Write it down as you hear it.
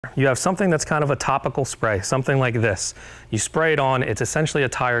You have something that's kind of a topical spray, something like this. You spray it on, it's essentially a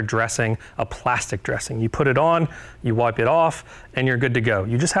tire dressing, a plastic dressing. You put it on, you wipe it off, and you're good to go.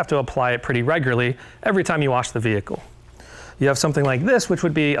 You just have to apply it pretty regularly every time you wash the vehicle. You have something like this, which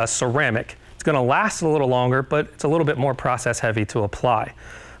would be a ceramic. It's gonna last a little longer, but it's a little bit more process heavy to apply.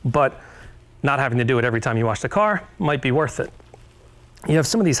 But not having to do it every time you wash the car might be worth it. You have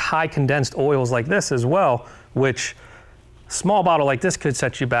some of these high condensed oils like this as well, which small bottle like this could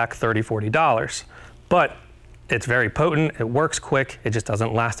set you back $30, $40, but it's very potent, it works quick, it just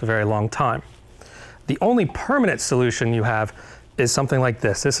doesn't last a very long time. The only permanent solution you have is something like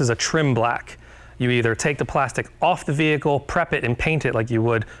this. This is a trim black. You either take the plastic off the vehicle, prep it and paint it like you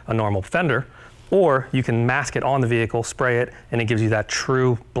would a normal fender, or you can mask it on the vehicle, spray it, and it gives you that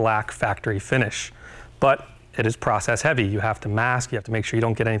true black factory finish. But it is process heavy. You have to mask, you have to make sure you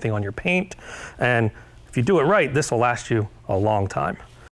don't get anything on your paint, and if you do it right, this will last you a long time.